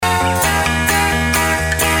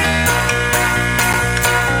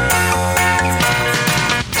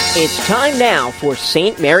It's time now for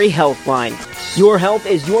St. Mary Healthline. Your health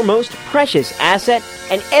is your most precious asset,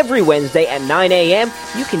 and every Wednesday at 9 a.m.,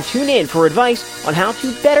 you can tune in for advice on how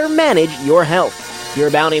to better manage your health. Hear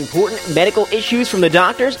about important medical issues from the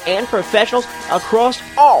doctors and professionals across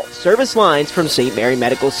all service lines from St. Mary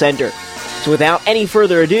Medical Center. So without any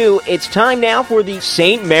further ado, it's time now for the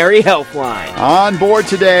St. Mary Healthline. On board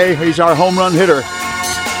today, he's our home run hitter.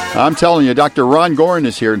 I'm telling you, Dr. Ron Gorin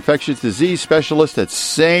is here, infectious disease specialist at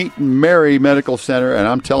St. Mary Medical Center. And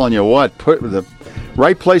I'm telling you what, put the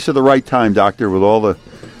right place at the right time, doctor, with all the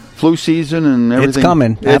flu season and everything. It's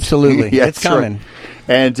coming, absolutely. Yeah, it's coming.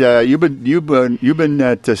 Right. And you've been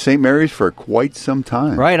at St. Mary's for quite some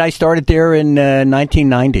time. Right, I started there in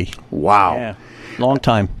 1990. Wow. Yeah, long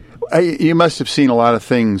time. You must have seen a lot of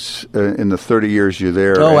things in the 30 years you're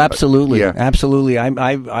there. Oh, absolutely. Yeah. Absolutely.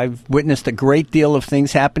 I've witnessed a great deal of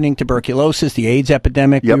things happening. Tuberculosis, the AIDS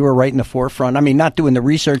epidemic. Yep. We were right in the forefront. I mean, not doing the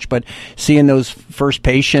research, but seeing those first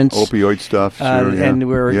patients. Opioid stuff. Sure, And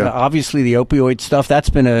we're obviously the opioid stuff. That's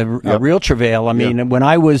been a real travail. I mean, when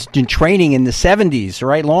I was in training in the 70s,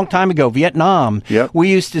 right, long time ago, Vietnam, we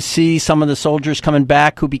used to see some of the soldiers coming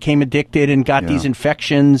back who became addicted and got these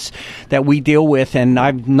infections that we deal with, and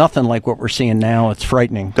I've nothing like what we're seeing now. It's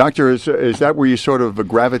frightening. Doctor, is that where you sort of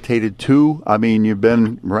gravitated to? I mean, you've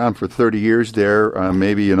been around for 30 years there,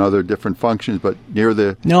 maybe in other different functions, but near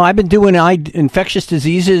the... No, I've been doing infectious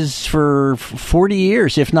diseases for 40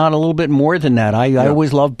 years, if not a little bit more than that. I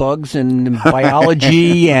always loved bugs and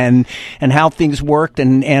biology and how things worked,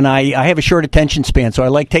 and I have a short attention span, so I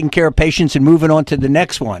like taking care of patients and moving on to the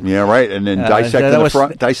next one. Yeah, right, and then dissect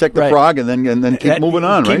the frog and then keep moving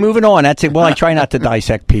on, right? Keep moving on. That's it. Well, I try not to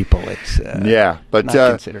dissect people. It's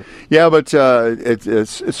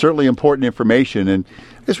it's certainly important information, and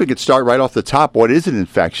I guess we could start right off the top. What is an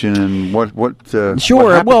infection, and what Sure.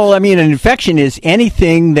 What well, I mean, an infection is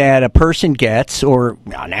anything that a person gets, or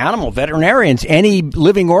an animal, veterinarians, any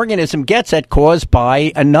living organism gets that caused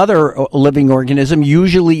by another living organism,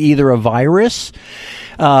 usually either a virus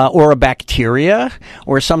or a bacteria,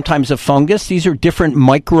 or sometimes a fungus. These are different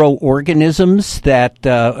microorganisms that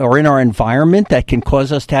are in our environment that can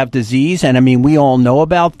cause us to have disease. And I mean, we all know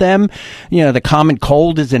about them. You know, the common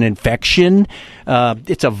cold is an infection.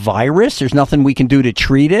 It's a virus. There's nothing we can do to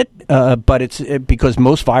treat it, but it's because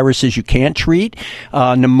most viruses you can't treat.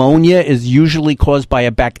 Pneumonia is usually caused by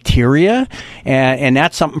a bacteria, and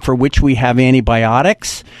that's something for which we have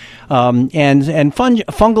antibiotics. And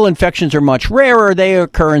fungal infections are much rarer. They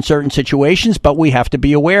occur in certain situations, but we have to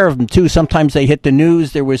be aware of them too. Sometimes they hit the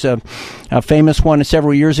news. There was a famous one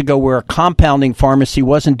several years ago where a compounding pharmacy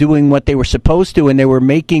wasn't doing what they were supposed to, and they were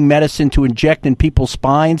making medicine to inject in people's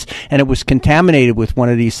spines, and it was contaminated with one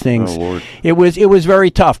of these things. Oh, Lord. It was very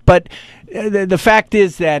tough, but the fact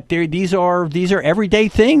is that these are everyday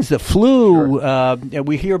things. The flu,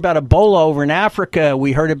 we hear about Ebola over in Africa.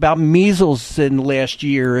 We heard about measles in last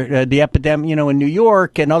year, the epidemic, in New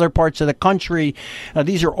York and other parts of the country.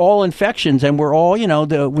 These are all infections, and we're all,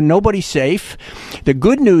 nobody's safe. The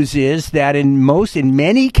good news is that in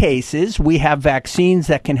many cases, we have vaccines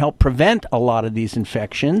that can help prevent a lot of these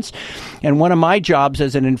infections. And one of my jobs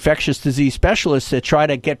as an infectious disease specialist is to try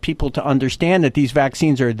to get people to understand that these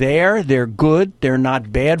vaccines are there. They're good. They're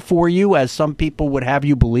not bad for you, as some people would have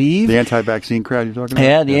you believe. The anti-vaccine crowd you're talking about?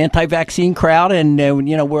 Yeah, the anti-vaccine crowd, and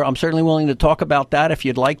I'm certainly willing to talk about that if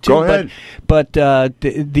you'd like to. Go ahead. But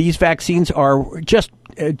these vaccines are just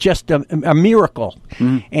a miracle.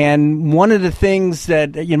 Mm-hmm. And one of the things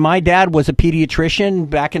that my dad was a pediatrician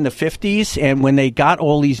back in the 50s, and when they got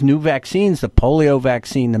all these new vaccines, the polio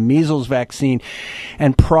vaccine, the measles vaccine,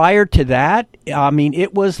 and prior to that, I mean,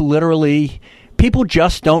 it was literally... People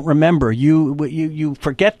just don't remember. You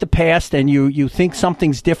forget the past, and you think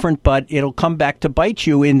something's different, but it'll come back to bite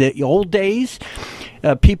you. In the old days,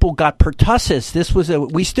 people got pertussis.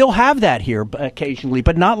 We still have that here occasionally,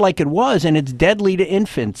 but not like it was, and it's deadly to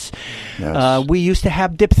infants. Yes. We used to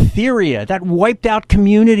have diphtheria that wiped out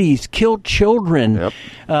communities, killed children. Yep.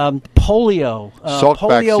 Polio. Polio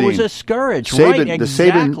vaccine. was a scourge. Right,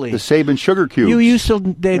 exactly. The Sabin sugar cubes.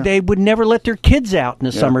 They would never let their kids out in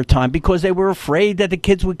the summertime because they were afraid that the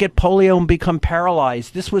kids would get polio and become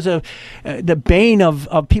paralyzed. This was the bane of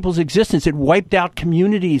people's existence. It wiped out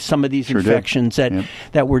communities, some of these infections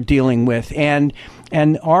that we're dealing with. And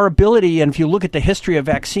our ability, and if you look at the history of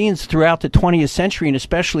vaccines throughout the 20th century, and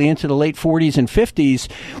especially into the late 40s and 50s,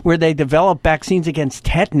 where they developed vaccines against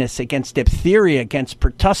tetanus, against diphtheria, against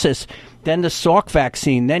pertussis, then the Salk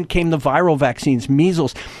vaccine, then came the viral vaccines,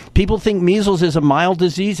 measles. People think measles is a mild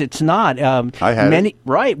disease. It's not. I had it.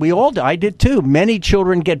 Right, we all did. I did too. Many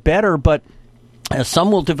children get better, but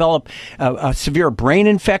Some will develop a severe brain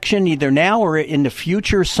infection either now or in the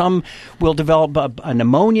future. Some will develop a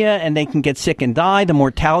pneumonia and they can get sick and die. The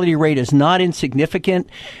mortality rate is not insignificant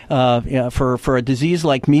for a disease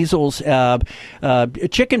like measles.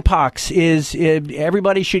 Chicken pox is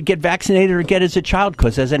everybody should get vaccinated or get as a child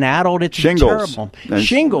because as an adult it's terrible.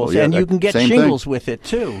 Shingles, and you can get shingles with it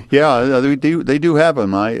too. Yeah, they do have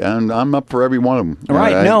them. I'm up for every one of them.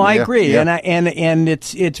 Right? I agree, yeah. And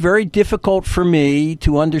it's very difficult for me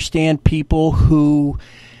to understand people who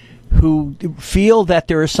feel that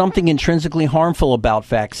there is something intrinsically harmful about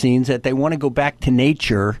vaccines, that they want to go back to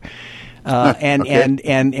nature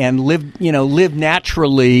and live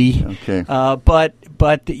naturally. Okay.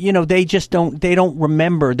 But they just don't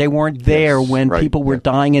remember. They weren't there when people were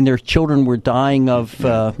dying and their children were dying of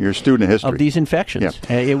your student history of these infections.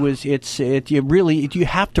 Yeah. You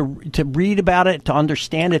have to read about it to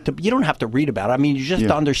understand it. You don't have to read about it. I mean, you just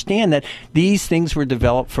understand that these things were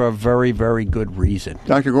developed for a very, very good reason.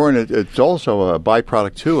 Dr. Gorin, it's also a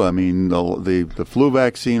byproduct too. I mean, the flu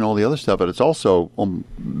vaccine, all the other stuff, but it's also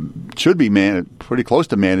should be pretty close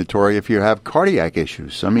to mandatory if you have cardiac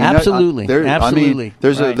issues. I mean, absolutely.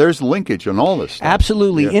 There's linkage on all this stuff.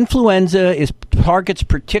 Absolutely. Yeah. Influenza targets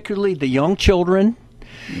particularly the young children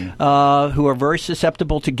who are very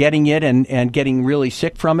susceptible to getting it and getting really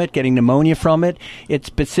sick from it, getting pneumonia from it. It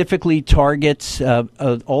specifically targets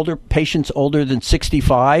older patients older than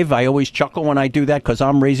 65. I always chuckle when I do that because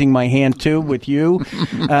I'm raising my hand too with you.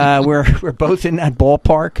 We're both in that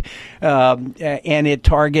ballpark. And it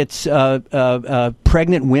targets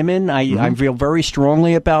pregnant women. I feel very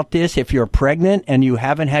strongly about this. If you're pregnant and you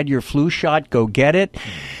haven't had your flu shot, go get it.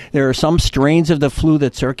 There are some strains of the flu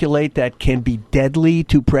that circulate that can be deadly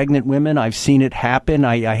to pregnant women. I've seen it happen.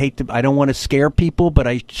 I don't want to scare people, but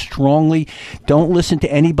I strongly don't listen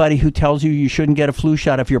to anybody who tells you shouldn't get a flu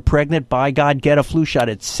shot. If you're pregnant, by God, get a flu shot.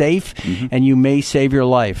 It's safe, and you may save your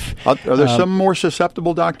life. Are there some more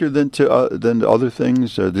susceptible, doctor, than other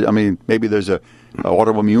things? I mean, maybe there's an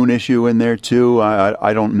autoimmune issue in there too.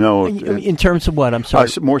 I don't know. In terms of what? I'm sorry.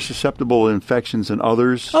 More susceptible infections than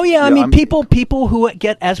others. Oh yeah, people who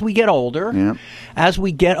as we get older, as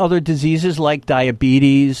we get other diseases like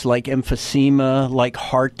diabetes, like emphysema, like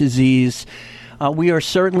heart disease. We are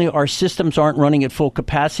certainly, our systems aren't running at full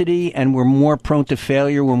capacity, and we're more prone to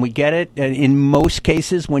failure when we get it. And in most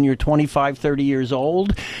cases, when you're 25, 30 years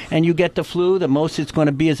old and you get the flu, the most it's going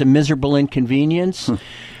to be is a miserable inconvenience.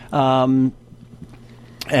 But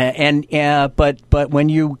when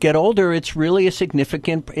you get older, it's really a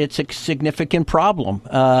significant problem,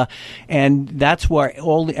 and that's why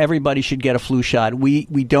everybody should get a flu shot. We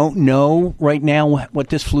don't know right now what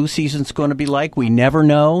this flu season's going to be like. We never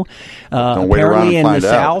know. Apparently, in the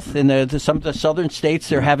South, in some of the southern states,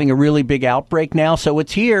 they're having a really big outbreak now. So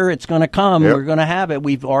it's here. It's going to come. Yep. We're going to have it.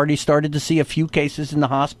 We've already started to see a few cases in the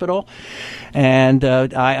hospital, and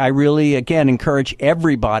I really again encourage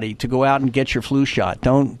everybody to go out and get your flu shot.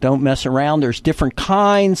 Don't mess around. There's different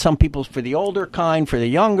kinds. Some people for the older kind, for the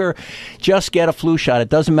younger. Just get a flu shot. It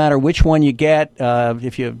doesn't matter which one you get. There's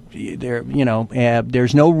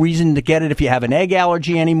no reason to get it if you have an egg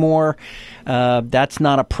allergy anymore. That's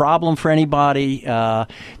not a problem for anybody.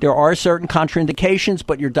 There are certain contraindications,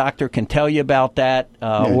 but your doctor can tell you about that.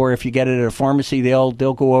 Or if you get it at a pharmacy, they'll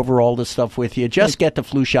go over all this stuff with you. Just get the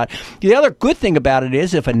flu shot. The other good thing about it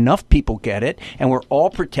is if enough people get it and we're all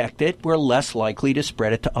protected, we're less likely to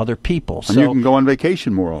spread it to other people. So, and you can go on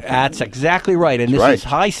vacation more often. That's exactly right. And this is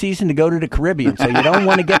high season to go to the Caribbean, so you don't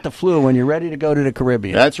want to get the flu when you're ready to go to the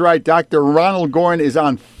Caribbean. That's right. Dr. Ronald Gorin is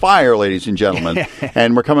on fire, ladies and gentlemen.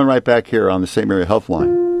 And we're coming right back here on the St. Mary Health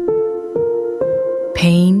Line.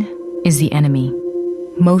 Pain is the enemy.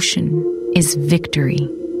 Motion is victory.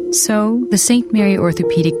 So, the St. Mary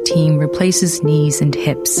Orthopedic team replaces knees and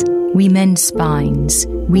hips. We mend spines.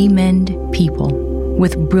 We mend people.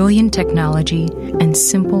 With brilliant technology and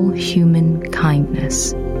simple human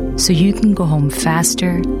kindness. So you can go home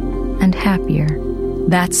faster and happier.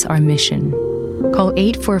 That's our mission. Call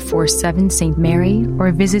 844-7-ST-MARY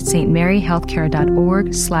or visit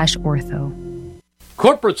stmaryhealthcare.org/ortho.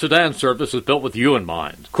 Corporate Sedan Service is built with you in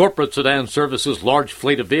mind. Corporate Sedan Service's large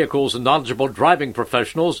fleet of vehicles and knowledgeable driving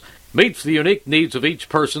professionals meets the unique needs of each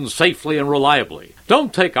person safely and reliably.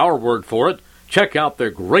 Don't take our word for it. Check out their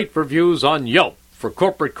great reviews on Yelp. For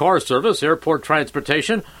corporate car service, airport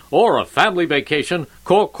transportation, or a family vacation,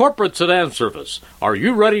 call Corporate Sedan Service. Are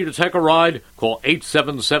you ready to take a ride? Call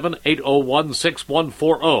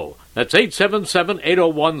 877-801-6140. That's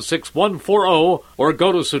 877-801-6140, or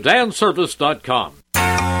go to sedanservice.com.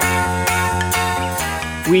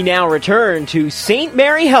 We now return to St.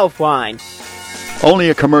 Mary Healthline. Only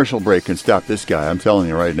a commercial break can stop this guy. I'm telling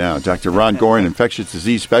you right now. Dr. Ron Gorin, infectious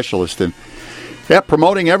disease specialist, and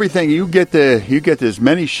promoting everything. You get as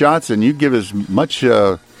many shots, and you give as much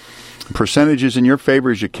percentages in your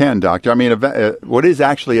favor as you can, doctor. I mean, what is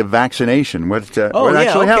actually a vaccination? Let's just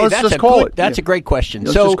call it. That's a great question.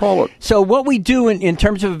 Let's just call it. So what we do in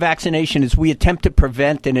terms of a vaccination is we attempt to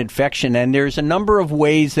prevent an infection, and there's a number of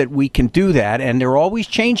ways that we can do that, and they're always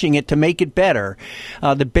changing it to make it better.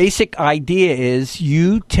 The basic idea is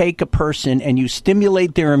you take a person and you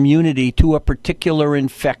stimulate their immunity to a particular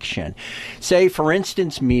infection. Say, for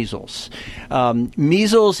instance, measles.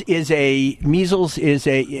 Measles is a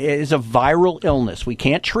viral illness. We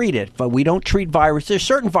can't treat it, but we don't treat viruses. There's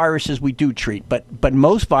certain viruses we do treat, but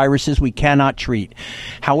most viruses we cannot treat.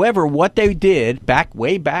 However, what they did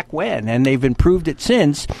way back when, and they've improved it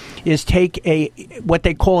since, is take what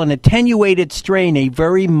they call an attenuated strain, a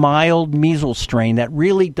very mild measles strain that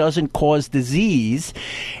really doesn't cause disease,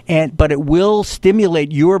 but it will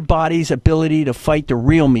stimulate your body's ability to fight the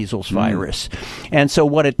real measles virus. And so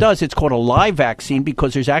what it does, it's called a live vaccine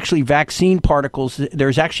because there's actually vaccine particles.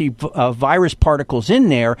 There's actually virus particles in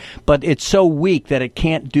there, but it's so weak that it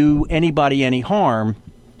can't do anybody any harm.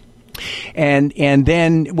 And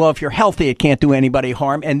then, well, if you're healthy, it can't do anybody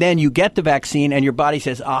harm. And then you get the vaccine, and your body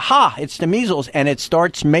says, "Aha! It's the measles," and it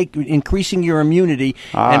starts increasing your immunity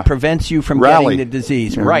and prevents you from getting the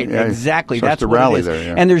disease. Right? Yeah, exactly. That's what it is. There,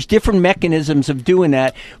 yeah. And there's different mechanisms of doing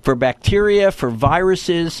that for bacteria, for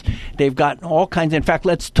viruses. They've got all kinds. In fact,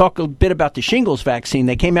 let's talk a bit about the shingles vaccine.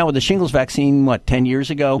 They came out with the shingles vaccine 10 years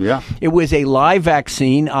ago. Yeah. It was a live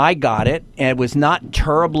vaccine. I got it, and it was not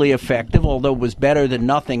terribly effective, although it was better than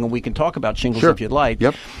nothing. And we can talk about shingles if you'd like.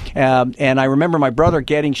 Yep. And I remember my brother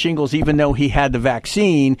getting shingles even though he had the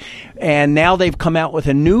vaccine. And now they've come out with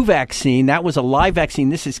a new vaccine. That was a live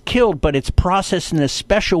vaccine. This is killed, but it's processed in a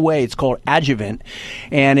special way. It's called adjuvant.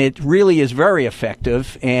 And it really is very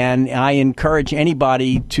effective. And I encourage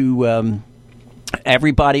anybody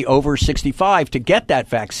everybody over 65 to get that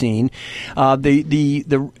vaccine.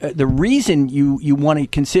 The reason you want to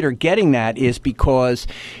consider getting that is because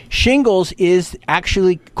shingles is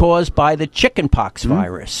actually caused by the chickenpox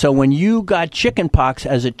virus. So when you got chickenpox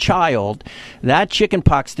as a child, that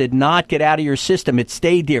chickenpox did not get out of your system. It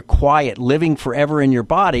stayed there quiet, living forever in your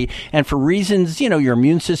body. And for reasons, your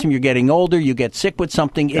immune system, you're getting older, you get sick with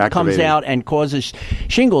something, it comes out and causes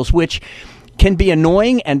shingles, which can be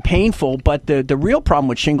annoying and painful, but the real problem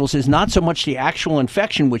with shingles is not so much the actual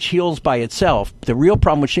infection, which heals by itself. The real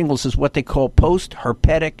problem with shingles is what they call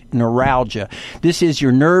post-herpetic neuralgia. This is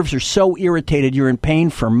your nerves are so irritated, you're in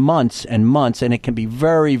pain for months and months, and it can be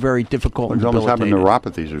very, very difficult. It's almost having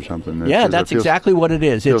neuropathies or something. Yeah, that's exactly what it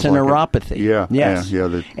is. It's a neuropathy. Yeah. Yes.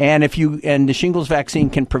 Yeah. And the shingles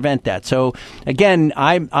vaccine can prevent that. So again,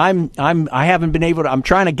 I haven't been able to. I'm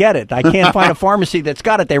trying to get it. I can't find a pharmacy that's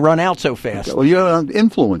got it. They run out so fast. Well, you have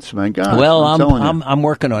influence, man. God, well, I'm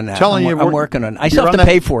working on that. I'm working on it. I still have to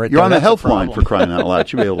pay for it. You're on the health line for crying out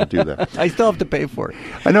loud. You'll be able to do that. I still have to pay for it.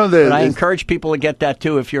 I know that. But I encourage people to get that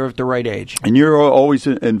too if you're at the right age. And you're always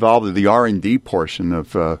involved in the R&D portion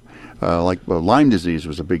of. Lyme disease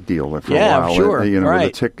was a big deal for a while. Yeah, sure. With the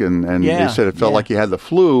tick, and they said it felt like you had the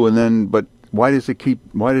flu, but. Why did it keep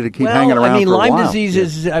hanging around? I mean, for a Lyme while? disease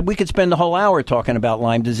is. We could spend the whole hour talking about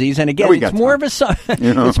Lyme disease, and again, it's more of a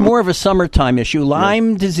it's more of a summertime issue.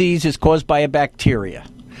 Lyme disease is caused by a bacteria.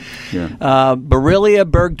 Yeah. Borrelia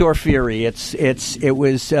burgdorferi.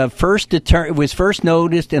 It was first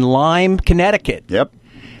noticed in Lyme, Connecticut. Yep.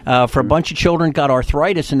 For a bunch of children got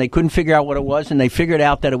arthritis, and they couldn't figure out what it was, and they figured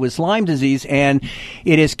out that it was Lyme disease, and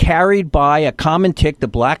it is carried by a common tick, the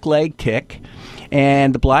black-leg tick.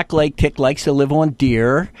 And the black-leg tick likes to live on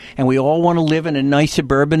deer, and we all want to live in a nice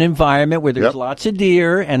suburban environment where there's lots of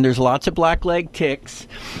deer and there's lots of black-leg ticks.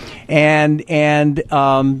 And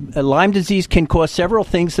Lyme disease can cause several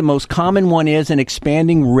things. The most common one is an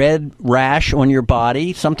expanding red rash on your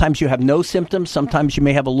body. Sometimes you have no symptoms. Sometimes you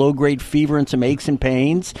may have a low-grade fever and some aches and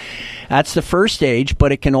pains. That's the first stage,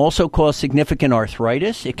 but it can also cause significant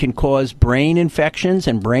arthritis. It can cause brain infections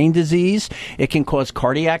and brain disease. It can cause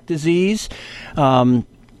cardiac disease.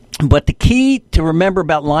 But the key to remember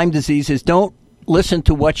about Lyme disease is don't listen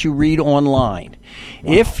to what you read online.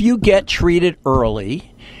 Wow. If you get treated early,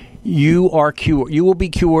 you are cured. You will be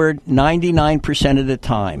cured 99% of the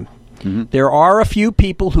time. Mm-hmm. There are a few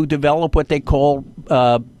people who develop what they call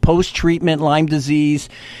post-treatment Lyme disease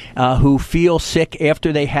who feel sick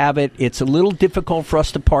after they have it. It's a little difficult for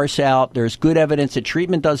us to parse out. There's good evidence that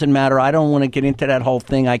treatment doesn't matter. I don't want to get into that whole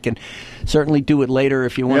thing. I can certainly do it later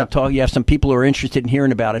if you want to talk. You have some people who are interested in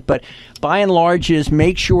hearing about it. But by and large is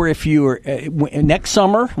make sure if you're next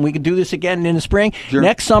summer, and we can do this again in the spring,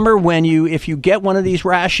 next summer if you get one of these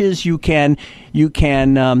rashes, you go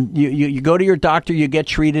to your doctor, you get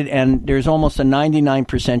treated, and there's almost a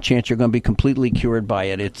 99% chance you're going to be completely cured by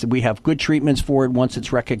it. We have good treatments for it once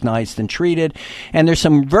it's recognized and treated. And there's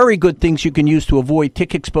some very good things you can use to avoid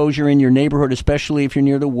tick exposure in your neighborhood, especially if you're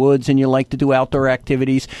near the woods and you like to do outdoor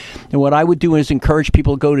activities. And what I would do is encourage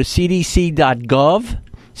people to go to cdc.gov.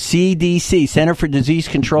 CDC, Center for Disease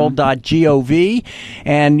Control.gov,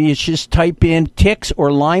 and you just type in ticks or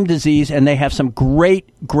Lyme disease, and they have some great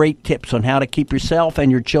tips on how to keep yourself and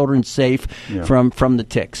your children safe from the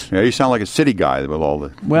ticks. Yeah, you sound like a city guy with all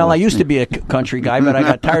the... Well, I used to be a country guy, but I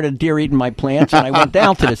got tired of deer eating my plants, and I went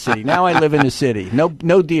down to the city. Now I live in the city.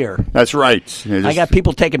 No deer. That's right. I got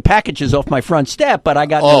people taking packages off my front step, but I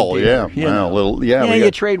got no deer.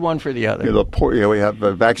 You trade one for the other. We have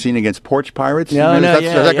a vaccine against porch pirates.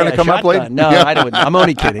 Is that going to come up later? No, I don't. I'm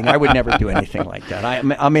only kidding. I would never do anything like that.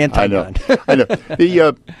 I'm anti-gun. I know.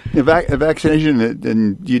 The vaccination,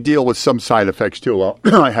 and you deal with some side effects too. Well,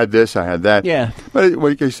 I had this, I had that. Yeah. But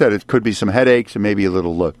like I said, it could be some headaches and maybe a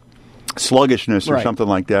little sluggishness or something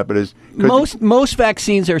like that. But most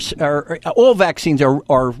vaccines all vaccines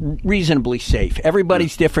are reasonably safe.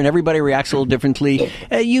 Everybody's different. Everybody reacts a little differently.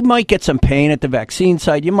 You might get some pain at the vaccine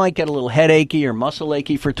site. You might get a little headachy or muscle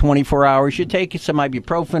achy for 24 hours. You take some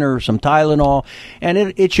ibuprofen or some Tylenol, and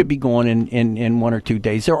it should be gone in 1 or 2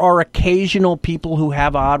 days. There are occasional people who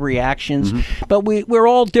have odd reactions, but we're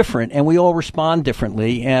all different and we all respond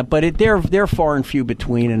differently. But they're far and few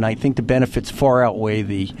between, and I think the benefits far outweigh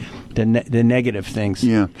the negative things.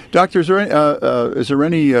 Yeah, doctor, is there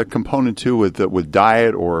any component too with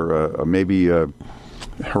diet or maybe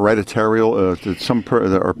hereditary? Some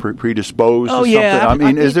are predisposed. Oh to yeah, something?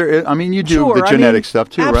 I mean, is there? I mean, you do the genetic stuff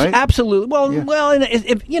too, right? Absolutely. Well,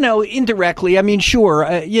 indirectly. I mean,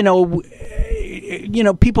 sure.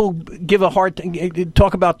 People give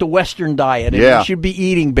talk about the Western diet and you should be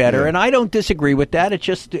eating better, and I don't disagree with that. It's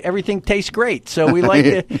just everything tastes great, so we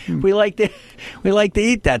like to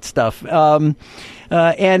eat that stuff.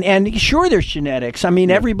 And sure, there's genetics. I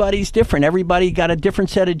mean, everybody's different. Everybody got a different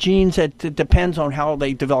set of genes that depends on how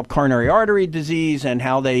they develop coronary artery disease and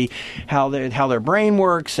how their brain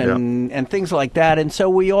works and things like that. And so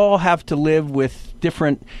we all have to live with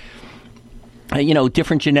different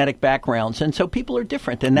genetic backgrounds. And so people are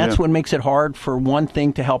different, and that's what makes it hard for one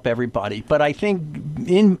thing to help everybody. But I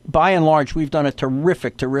think by and large, we've done a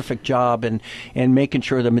terrific job in making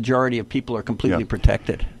sure the majority of people are completely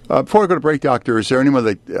protected. Before I go to break, doctor, is there anyone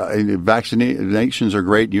that vaccinations are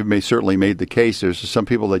great? You've certainly made the case. There's some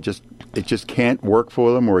people that it just can't work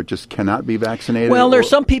for them, or it just cannot be vaccinated. Well, there's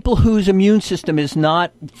some people whose immune system is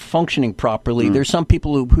not functioning properly. There's some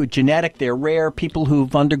people who are genetic, they're rare. People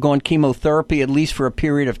who've undergone chemotherapy, at least for a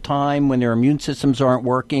period of time, when their immune systems aren't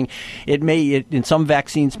working. In some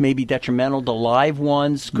vaccines may be detrimental to live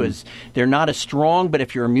ones because they're not as strong. But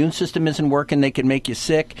if your immune system isn't working, they can make you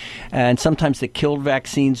sick. And sometimes the killed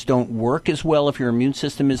vaccines don't work as well if your immune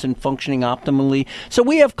system isn't functioning optimally. So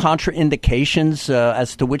we have contraindications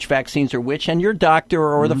as to which vaccines are which, and your doctor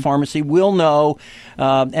or the pharmacy will know,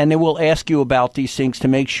 and they will ask you about these things to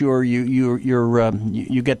make sure you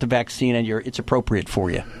get the vaccine and it's appropriate for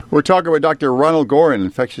you. We're talking with Dr. Ronald Gorin,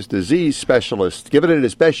 infectious disease specialist, giving it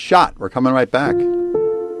his best shot. We're coming right back.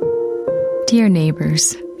 Dear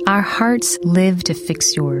neighbors, our hearts live to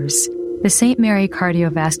fix yours. The St. Mary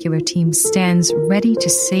Cardiovascular Team stands ready to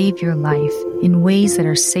save your life in ways that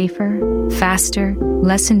are safer, faster,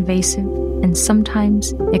 less invasive, and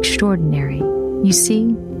sometimes extraordinary. You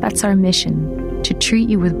see, that's our mission, to treat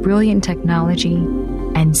you with brilliant technology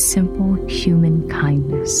and simple human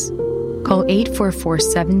kindness. Call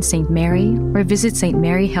 844-7-ST-MARY or visit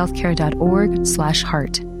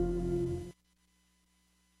stmaryhealthcare.org/heart.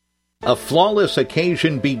 A flawless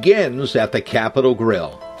occasion begins at the Capitol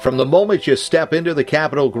Grill. From the moment you step into the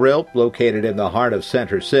Capitol Grill, located in the heart of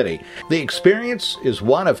Center City, the experience is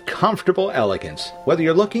one of comfortable elegance. Whether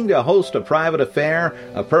you're looking to host a private affair,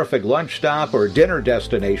 a perfect lunch stop, or dinner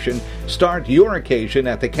destination, start your occasion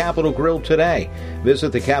at the Capitol Grill today.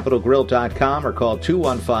 Visit thecapitolgrill.com or call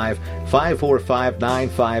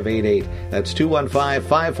 215-545-9588. That's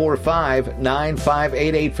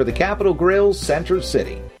 215-545-9588 for the Capitol Grill, Center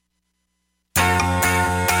City.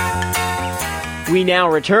 We now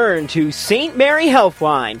return to St. Mary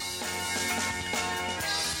Healthline.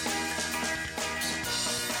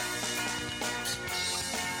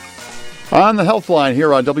 On the Health Line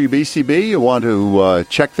here on WBCB, you want to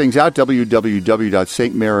check things out,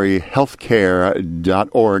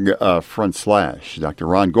 www.stmaryhealthcare.org/. Dr.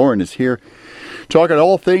 Ron Gorin is here talking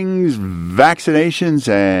all things vaccinations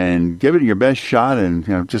and giving it your best shot.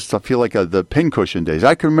 And just I feel like the pincushion days.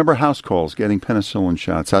 I can remember house calls getting penicillin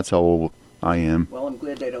shots. That's how old I am. Well, I'm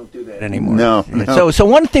glad they don't do that anymore. No. So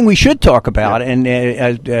one thing we should talk about, and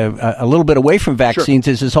a little bit away from vaccines,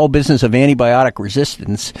 is this whole business of antibiotic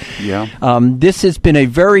resistance. Yeah. This has been a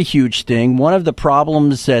very huge thing. One of the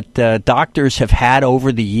problems that doctors have had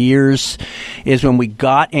over the years is when we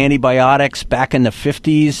got antibiotics back in the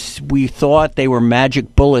 50s, we thought they were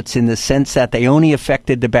magic bullets in the sense that they only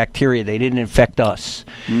affected the bacteria. They didn't infect us.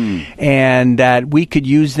 And that we could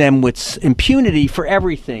use them with impunity for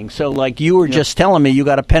everything. So like you were just telling me you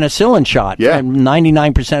got a penicillin shot. Yeah. And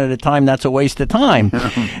 99% of the time that's a waste of time.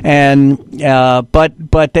 And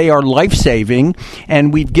but they are life-saving,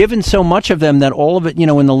 and we've given so much of them that all of it, in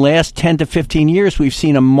the last 10 to 15 years, we've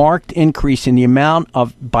seen a marked increase in the amount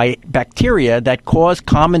of bacteria that cause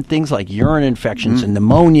common things like urine infections and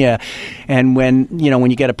pneumonia, and when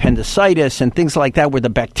you get appendicitis and things like that, where the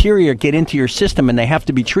bacteria get into your system and they have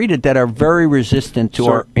to be treated, that are very resistant to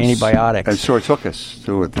our antibiotics. And sortuchus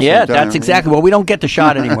too. Yeah, that's exactly. Well, we don't get the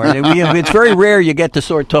shot anymore. It's very rare you get the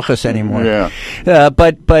sortuchus anymore. Yeah.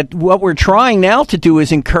 But what we're trying now to do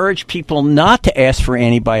is encourage people not to ask for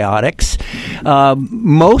antibiotics.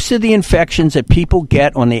 Most of the infections that people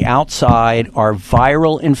get on the outside are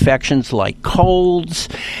viral infections like colds,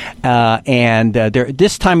 and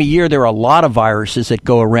this time of year there are a lot of viruses that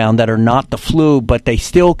go around that are not the flu, but they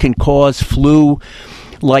still can cause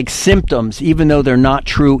flu-like symptoms, even though they're not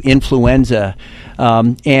true influenza.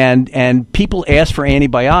 And people ask for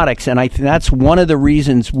antibiotics, and I think that's one of the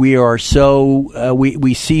reasons we are so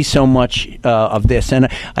we see so much of this. And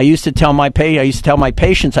I used to tell my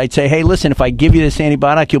patients, I'd say, hey, listen, if I give you this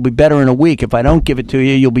antibiotic, you'll be better in a week. If I don't give it to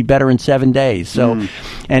you, you'll be better in 7 days. So,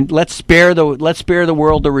 and let's spare the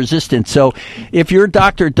world the resistance. So, if your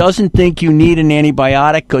doctor doesn't think you need an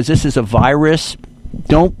antibiotic because this is a virus,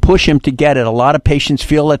 don't push him to get it. A lot of patients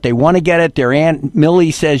feel that they want to get it. Their Aunt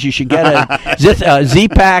Millie says you should get a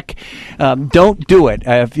Z-Pack. Don't do it.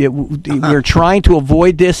 We're trying to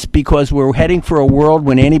avoid this because we're heading for a world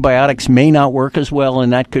when antibiotics may not work as well,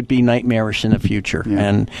 and that could be nightmarish in the future.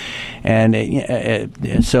 Yeah.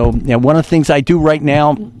 So one of the things I do right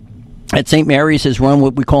now at St. Mary's is run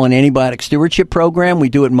what we call an antibiotic stewardship program. We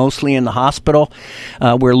do it mostly in the hospital.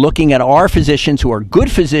 We're looking at our physicians who are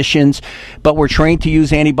good physicians, but we're trained to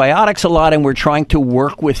use antibiotics a lot, and we're trying to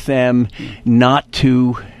work with them not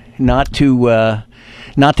to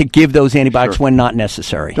give those antibiotics when not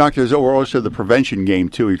necessary. Doctors, we're also the prevention game,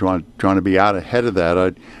 too. You're trying to be out ahead of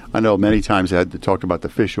that. I know many times I had to talk about the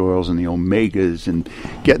fish oils and the omegas and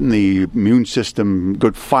getting the immune system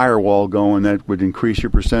good firewall going. That would increase your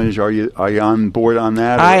percentage. Are you on board on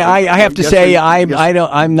that? I have to say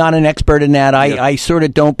I'm not an expert in that. I sort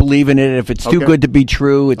of don't believe in it. If it's too good to be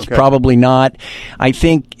true, it's probably not. I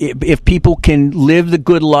think if people can live the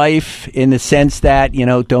good life in the sense that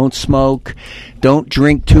don't smoke, don't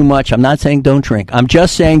drink too much. I'm not saying don't drink. I'm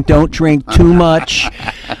just saying don't drink too much.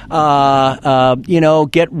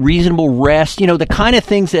 Get reasonable rest. The kind of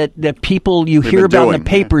things that people you hear about in the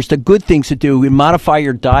papers, the good things to do. Modify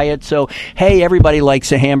your diet. So, hey, everybody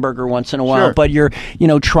likes a hamburger once in a while, but you're,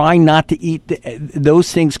 trying not to eat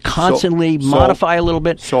those things constantly. Modify a little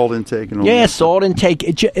bit. Salt intake. And salt intake.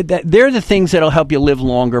 They're the things that'll help you live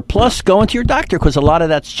longer. Plus, going to your doctor because a lot of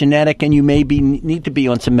that's genetic, and you may need to be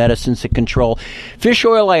on some medicines to control. Fish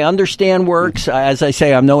oil, I understand works. As I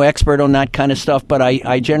say, I'm no expert on that kind of stuff, but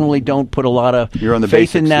I generally don't put a lot of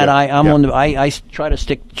faith in that. I try to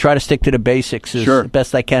stick to the basics as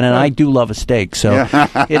best I can, and I do love a steak, so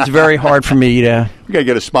it's very hard for me to. We gotta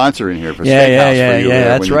get a sponsor in here for Steakhouse for you.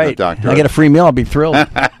 That's right. I get a free meal, I'll be thrilled.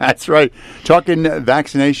 That's right. Talking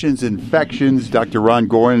vaccinations, infections. Dr. Ron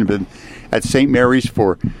Gorin been at St. Mary's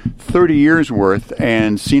for 30 years worth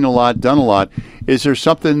and seen a lot, done a lot. Is there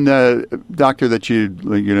something, Doctor, that you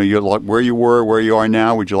like where you were, where you are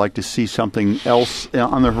now? Would you like to see something else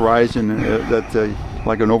on the horizon that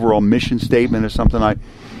like an overall mission statement or something?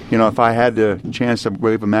 If I had the chance to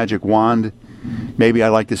wave a magic wand, maybe I'd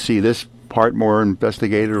like to see this part more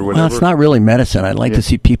investigated or whatever. Well, it's not really medicine. I'd like to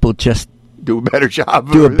see people just do a better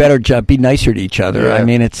job. Be nicer to each other. Yeah. I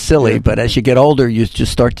mean, it's silly, but as you get older, you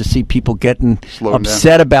just start to see people getting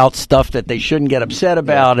upset about stuff that they shouldn't get upset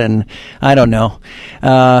about, and I don't know.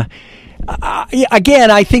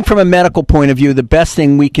 Again, I think from a medical point of view, the best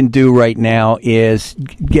thing we can do right now is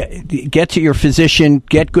get to your physician,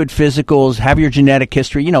 get good physicals, have your genetic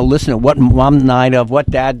history, listen to what mom died of, what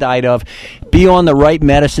dad died of, be on the right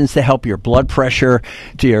medicines to help your blood pressure,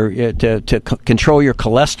 to control your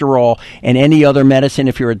cholesterol, and any other medicine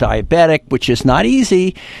if you're a diabetic, which is not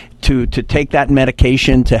easy. To take that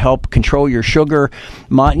medication to help control your sugar,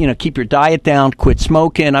 keep your diet down, quit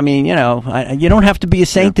smoking. I mean, you don't have to be a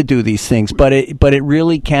saint to do these things, but it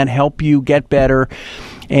really can help you get better.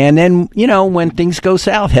 And then, when things go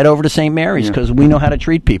south, head over to St. Mary's because we know how to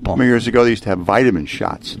treat people. Years ago, they used to have vitamin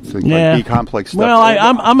shots, like B-complex stuff. Well,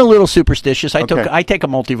 I'm a little superstitious. I take a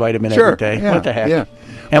multivitamin every day. Yeah, what the heck? Yeah.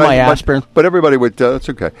 Aspirin. But everybody would. That's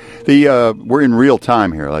okay. We're in real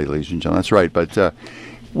time here, ladies and gentlemen. That's right. But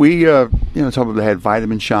we, talk about they had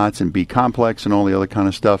vitamin shots and B-complex and all the other kind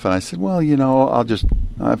of stuff. And I said, well, I'll just,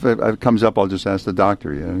 if it comes up, I'll just ask the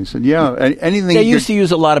doctor. And he said, anything. They used to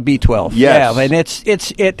use a lot of B12. Yes. Yeah, and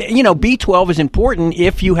B12 is important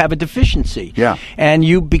if you have a deficiency. Yeah. And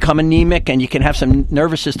you become anemic and you can have some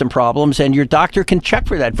nervous system problems, and your doctor can check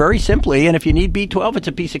for that very simply. And if you need B12, it's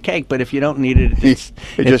a piece of cake. But if you don't need it, it's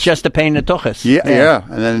just a pain in the tuchus. Yeah.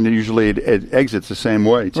 And then usually it exits the same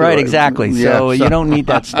way, too. Right, exactly. So you don't need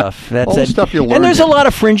that stuff. That's all stuff you learn. And there's a lot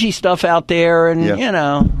of fringy stuff out there, and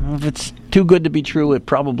if it's too good to be true, it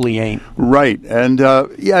probably ain't. Right, and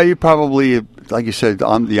you probably, like you said,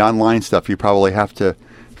 on the online stuff, you probably have to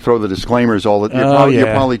throw the disclaimers all the. You're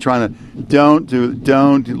probably trying to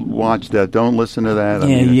don't watch that, don't listen to that.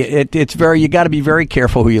 It's you got to be very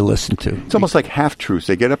careful who you listen to. It's almost like half truths.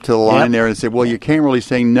 They get up to the line there and say, "Well, you can't really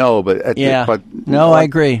say no," but I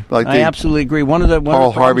agree. I absolutely agree. One of the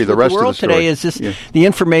Paul Harvey, the rest of the world today is this: the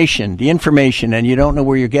information, and you don't know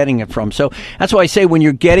where you're getting it from. So that's why I say when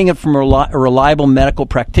you're getting it from a reliable medical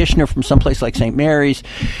practitioner from someplace like St. Mary's,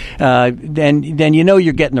 then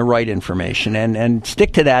you're getting the right information, and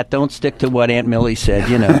stick to that. Don't stick to what Aunt Millie said.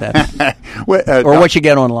 That's or what you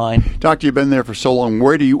get online. Doctor, you've been there for so long.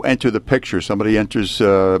 Where do you enter the picture? Somebody enters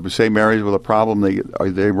St. Mary's with a problem. Are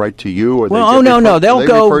they right to you? Or no. They'll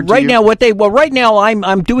go right now. Right now,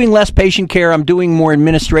 I'm doing less patient care. I'm doing more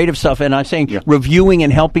administrative stuff, and I'm saying reviewing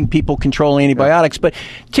and helping people control antibiotics. But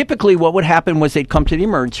typically, what would happen was they'd come to the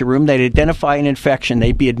emergency room. They'd identify an infection.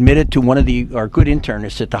 They'd be admitted to one of our good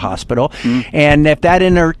internists at the hospital, and if that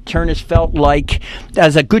internist felt like,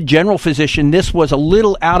 as a good general physician, this was a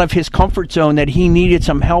little out of his comfort zone, that he needed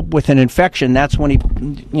some help with an infection, that's when he,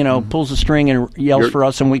 pulls the string and yells for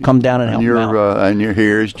us, and we come down and help him out. And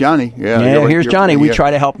here's Johnny. Here's Johnny. We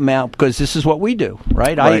try to help him out because this is what we do,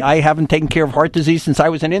 right? I haven't taken care of heart disease since I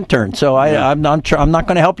was an intern, so I'm not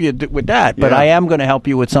going to help you with that, but I am going to help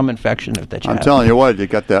you with some infection that you have. I'm telling you what, you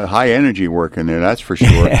got that high energy work in there, that's for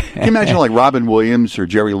sure. Can you imagine like Robin Williams or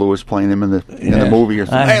Jerry Lewis playing him in the movie or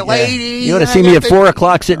something? Hey, lady! You ought to see me at 4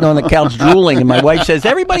 o'clock sitting on the couch drooling, and my wife says,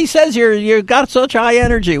 everybody says you got such high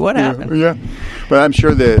energy. What happened? Yeah. But I'm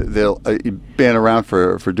sure they'll been around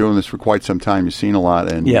for doing this for quite some time. You've seen a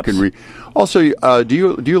lot, and you can Also, do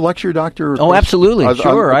you lecture, Doctor? Oh, absolutely,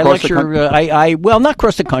 sure. I lecture. Not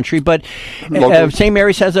across the country, but St.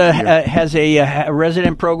 Mary's has a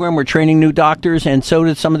resident program. We're training new doctors, and so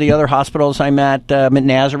did some of the other hospitals I'm at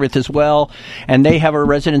Nazareth as well. And they have a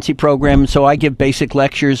residency program. So I give basic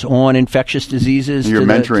lectures on infectious diseases to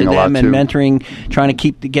them, a lot and mentoring, trying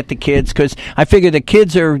to get the kids, because I figure the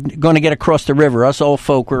kids are going to get across the river. Us old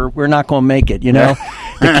folk, we're not going to make it.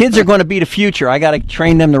 The kids are going to be the future. I got to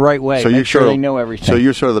train them the right way. So they know everything. So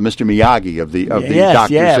you're sort of the Mr. Miyagi of the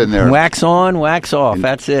doctors in there. Wax on, wax off.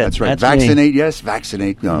 That's it. That's right. That's vaccinate, yes.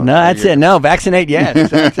 Vaccinate, no. No, that's it. No, vaccinate,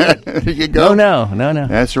 yes. That's it. There you go. No.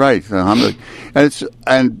 That's right.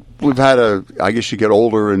 And we've had I guess you get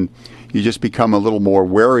older and you just become a little more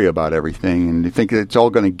wary about everything, and you think it's all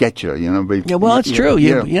going to get you. It's true.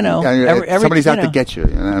 Somebody's out to get you.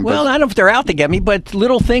 Well, I don't know if they're out to get me, but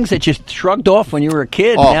little things that you shrugged off when you were a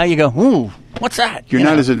kid. Now you go, what's that? You're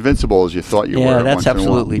not as invincible as you thought you were. Yeah, that's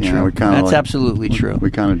absolutely true. That's absolutely true.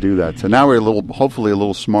 We kind of do that. So now we're hopefully a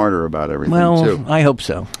little smarter about everything, too. I hope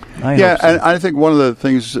so. And I think one of the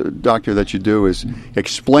things, Doctor, that you do is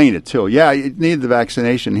explain it, too. Yeah, you need the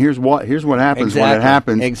vaccination. Here's what happens when it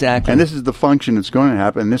happens. Exactly. And this is the function that's going to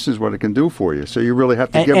happen. And this is what it can do for you. So you really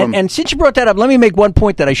have to give them... And since you brought that up, let me make one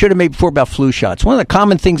point that I should have made before about flu shots. One of the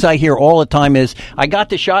common things I hear all the time is, I got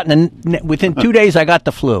the shot, and then within 2 days I got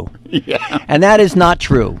the flu. Yeah. And that is not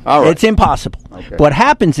true. All right. It's impossible. What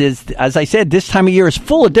happens is, as I said, this time of year is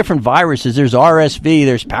full of different viruses. There's RSV,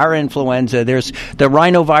 there's parainfluenza, there's the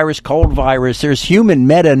rhinovirus, cold virus, there's human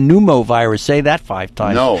metapneumovirus. Say that 5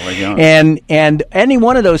 times. No, I don't. And any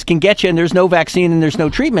one of those can get you, and there's no vaccine and there's no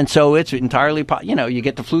treatment. So it's entirely, you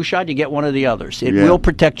get the flu shot, you get one of the others. It will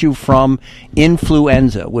protect you from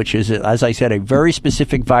influenza, which is, as I said, a very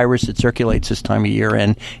specific virus that circulates this time of year,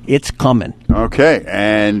 and it's coming. Okay,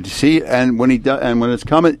 and when it's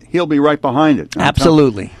coming, he'll be right behind it.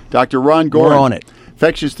 Absolutely. Dr. Ron Gorin, we're on it.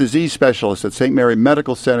 Infectious disease specialist at St. Mary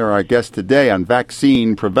Medical Center, our guest today on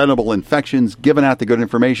vaccine, preventable infections, giving out the good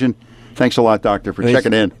information. Thanks a lot, Doctor, for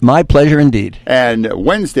checking in. My pleasure indeed. And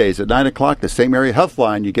Wednesdays at 9 o'clock, the St. Mary Health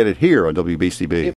Line, you get it here on WBCB.